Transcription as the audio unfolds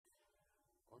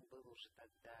был уже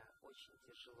тогда очень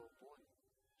тяжело болен.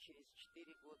 Через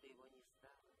 4 года его не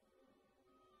стало.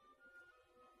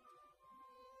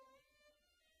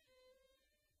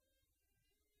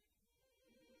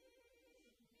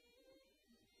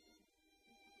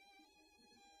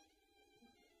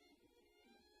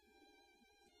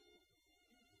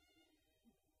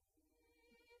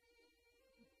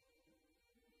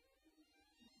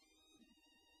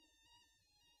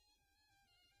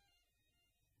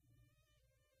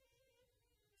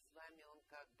 С вами он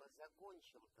как бы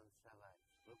закончил танцевать.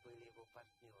 Вы были его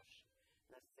партнершей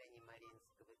на сцене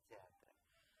Мариинского театра.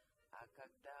 А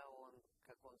когда он,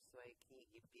 как он в своей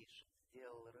книге пишет,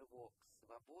 сделал рывок к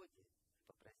свободе,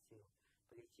 попросил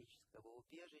политического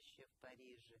убежища в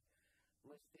Париже,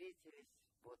 мы встретились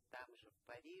вот там же, в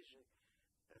Париже,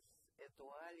 с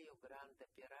этуалью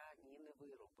гранд-опера Нины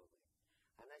Вырубовой.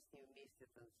 Она с ним вместе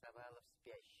танцевала в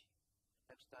 «Спящей».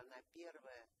 Так что она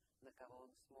первая, на кого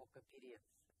он смог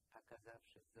опереться,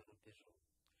 оказавшись за рубежом.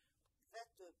 В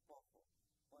эту эпоху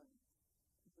он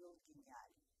был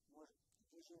гениален. Может,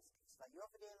 Вижинский в свое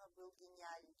время был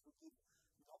гениален, другим,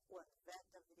 но он в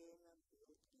это время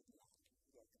был гениален.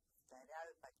 Я это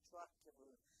повторяю,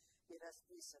 подчеркиваю и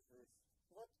расписываю.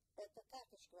 Вот эта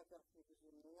карточка, во-первых, мне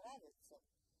безумно нравится.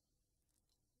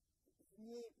 В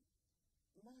ней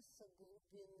масса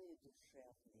глубины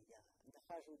душевной я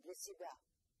нахожу для себя.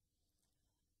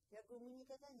 Я говорю, мы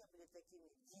никогда не были такими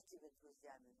дикими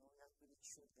друзьями, но у нас были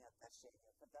чудные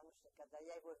отношения, потому что, когда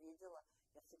я его видела,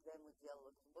 я всегда ему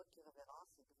делала глубокий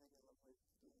реверанс и говорила, мой принц.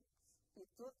 И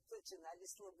тут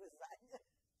начинались лобызания.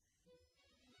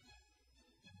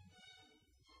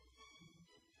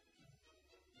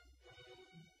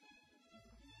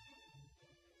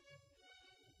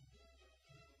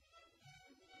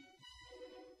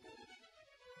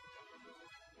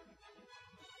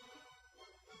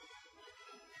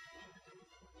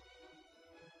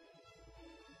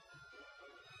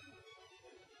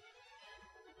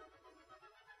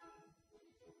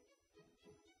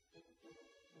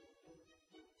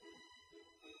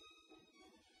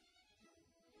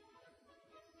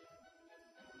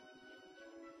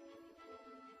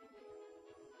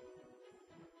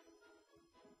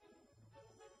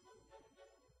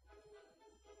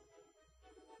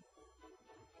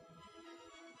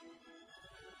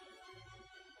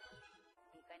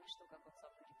 Конечно, как он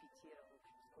сам репетировал,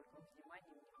 сколько он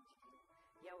внимания мне уделил.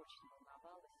 Я очень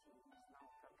волновалась и не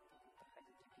знала, как будут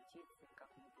проходить репетиции, как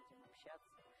мы будем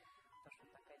общаться. Потому что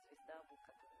он такая звезда был,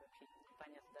 которая вообще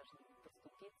непонятно даже не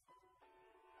подступиться.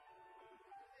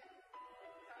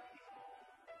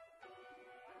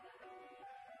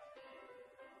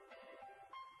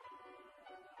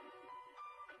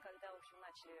 Когда, в общем,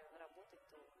 начали работать,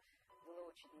 то было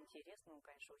очень интересно. Он,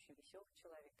 конечно, очень веселый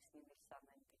человек. С ним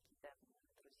Ильсана, они такие давние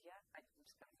друзья. Они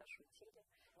без конца шутили.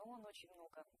 Но он очень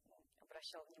много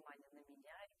обращал внимание на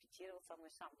меня, репетировал со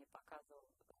мной, сам мне показывал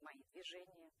мои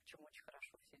движения, причем очень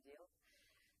хорошо все делал.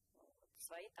 Вот.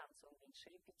 Свои танцы он меньше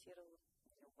репетировал,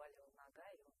 не уваливала нога,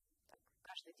 и он так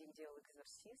каждый день делал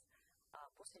экзерсис, а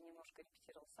после немножко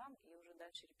репетировал сам, и уже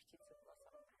дальше репетиция была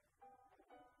сама.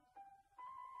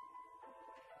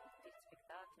 Перед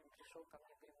спектаклем пришел ко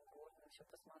мне гримуарный, все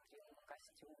посмотрел на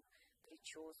костюм,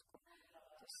 прическу.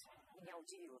 То есть меня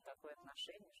удивило такое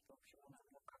отношение, что, в общем, он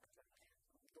мог как-то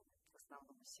думать в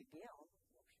основном о себе, он,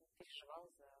 в общем, переживал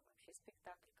за вообще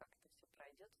спектакль, как это все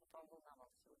пройдет, вот он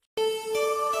волновался очень.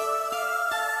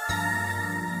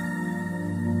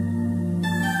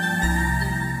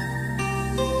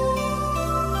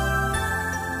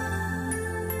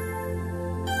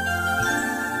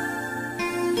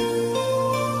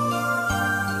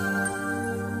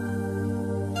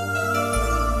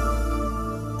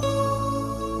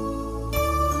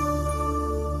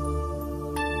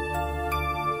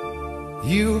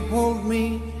 You hold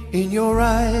me in your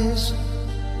eyes,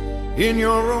 in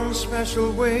your own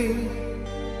special way.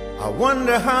 I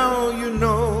wonder how you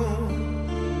know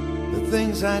the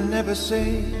things I never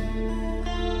say.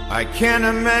 I can't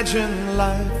imagine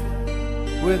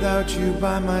life without you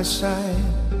by my side.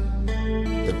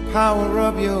 The power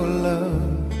of your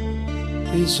love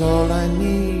is all I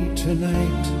need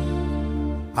tonight.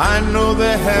 I know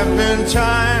there have been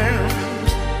times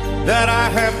that I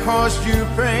have caused you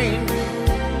pain.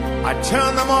 I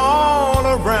turn them all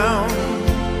around.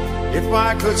 If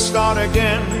I could start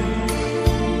again,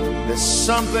 there's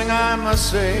something I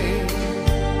must say.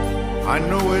 I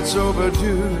know it's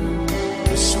overdue.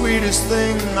 The sweetest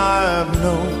thing I've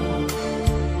known,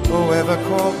 or ever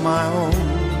called my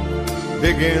own,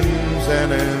 begins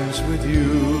and ends with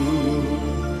you.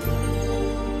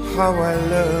 How I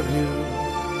love you,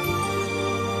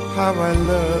 how I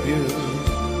love you.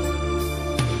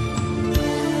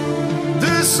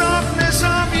 The softness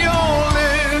of your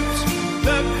lips,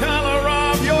 the color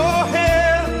of your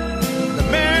hair, the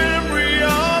memory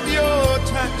of your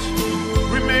touch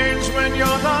remains when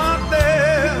you're not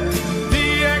there.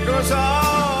 The echoes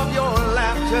of your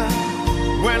laughter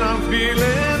when I'm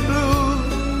feeling blue.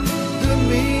 The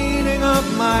meaning of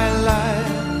my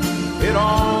life, it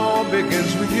all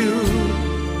begins with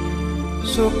you.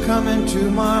 So come into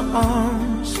my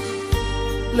arms,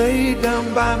 lay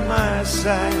down by my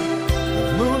side.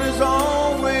 The moon is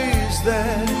always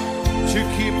there to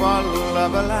keep our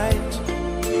love alight.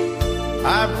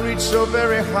 I've reached so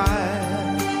very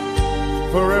high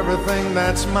for everything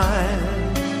that's mine,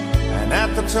 and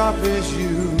at the top is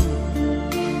you.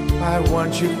 I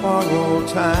want you for all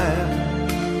time,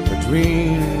 a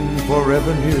dream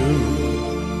forever new.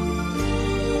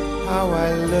 How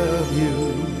I love you,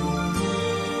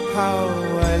 how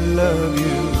I love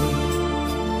you.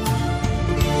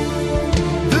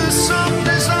 The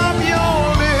softness of your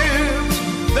lips,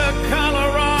 the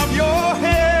color of your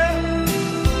hair,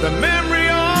 the memory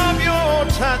of your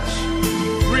touch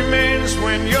remains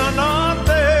when you're not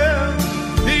there.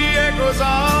 The echoes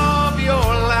of your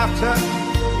laughter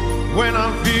when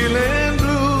I'm feeling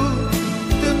blue.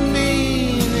 The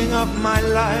meaning of my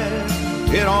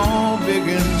life, it all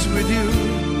begins with you.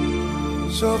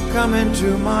 So come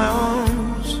into my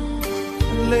arms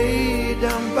and lay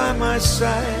down by my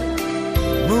side.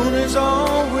 Moon is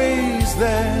always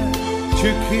there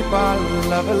to keep our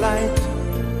love alight.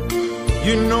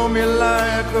 You know me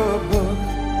like a book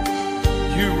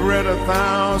you've read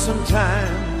 1,000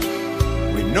 times.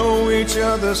 We know each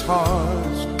other's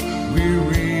hearts, we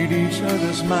read each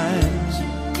other's minds.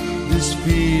 This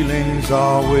feeling's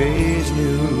always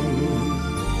new.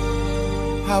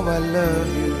 How I love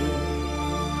you,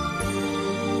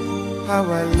 how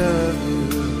I love you.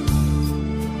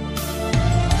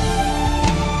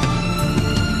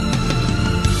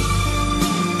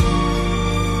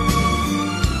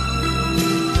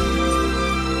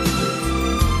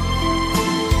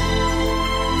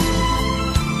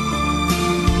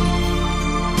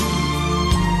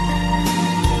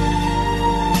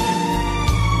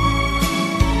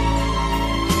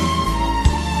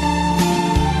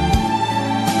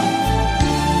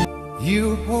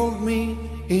 You hold me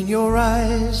in your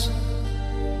eyes,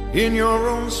 in your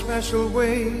own special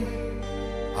way.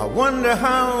 I wonder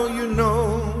how you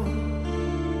know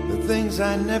the things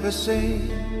I never say.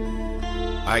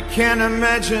 I can't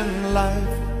imagine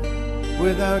life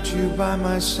without you by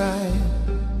my side.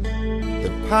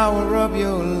 The power of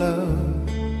your love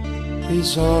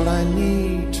is all I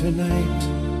need tonight.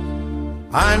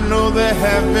 I know there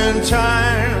have been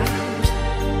times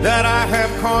that I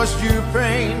have caused you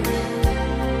pain.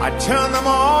 I'd turn them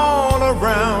all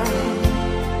around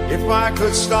if I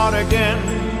could start again.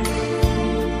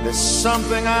 There's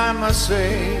something I must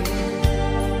say,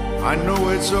 I know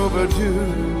it's overdue.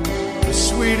 The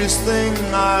sweetest thing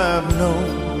I've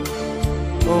known,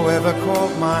 or ever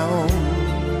called my own,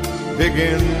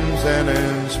 begins and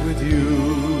ends with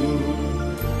you.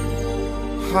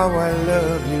 How I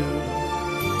love you,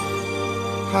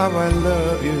 how I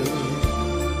love you.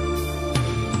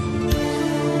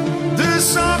 The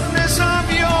softness of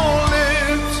your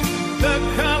lips, the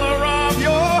color of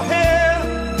your hair,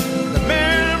 the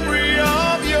memory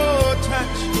of your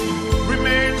touch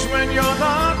remains when you're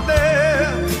not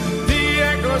there. The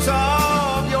echoes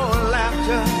of your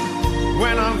laughter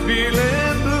when I'm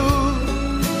feeling blue.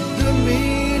 The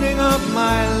meaning of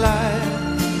my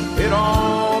life, it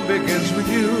all begins with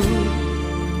you.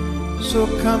 So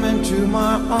come into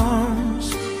my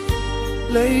arms,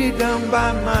 lay down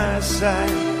by my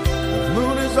side. The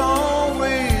moon is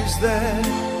always there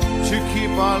to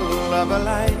keep our love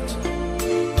alight.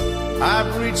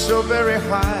 I've reached so very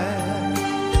high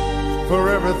for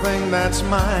everything that's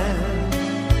mine,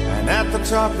 and at the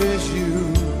top is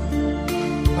you.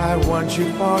 I want you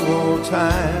for all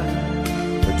time,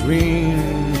 a dream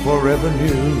forever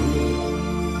new.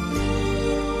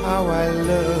 How I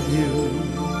love you,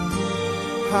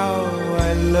 how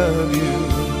I love you.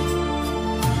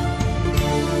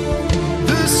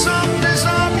 The softness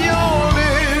of your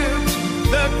lips,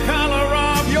 the color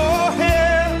of your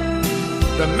hair,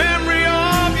 the memory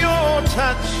of your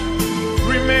touch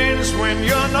remains when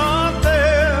you're not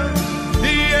there.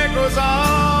 The echoes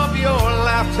of your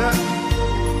laughter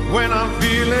when I'm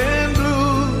feeling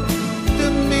blue.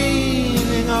 The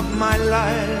meaning of my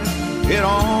life, it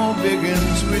all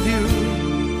begins with you.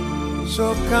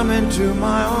 So come into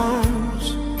my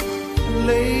arms and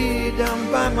lay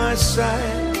down by my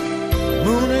side.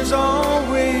 Moon is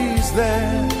always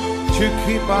there to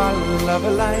keep our love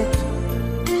alight.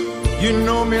 You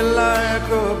know me like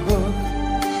a book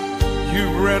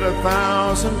you've read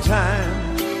 1,000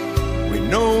 times. We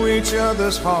know each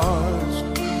other's hearts,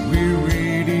 we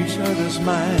read each other's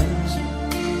minds.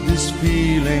 This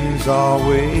feeling's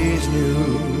always new.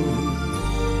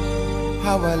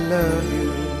 How I love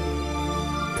you,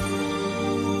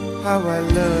 how I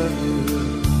love you.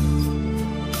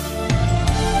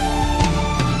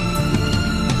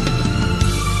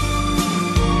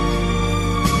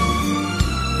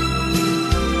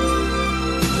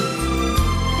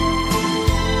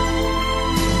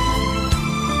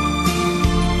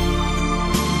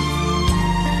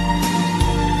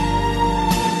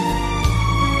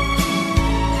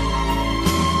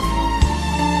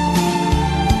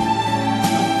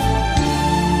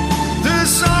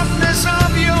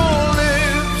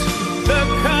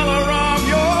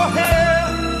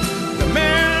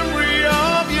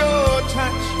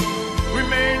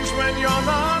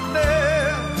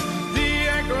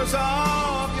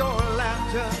 Of your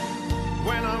laughter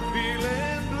when I'm feeling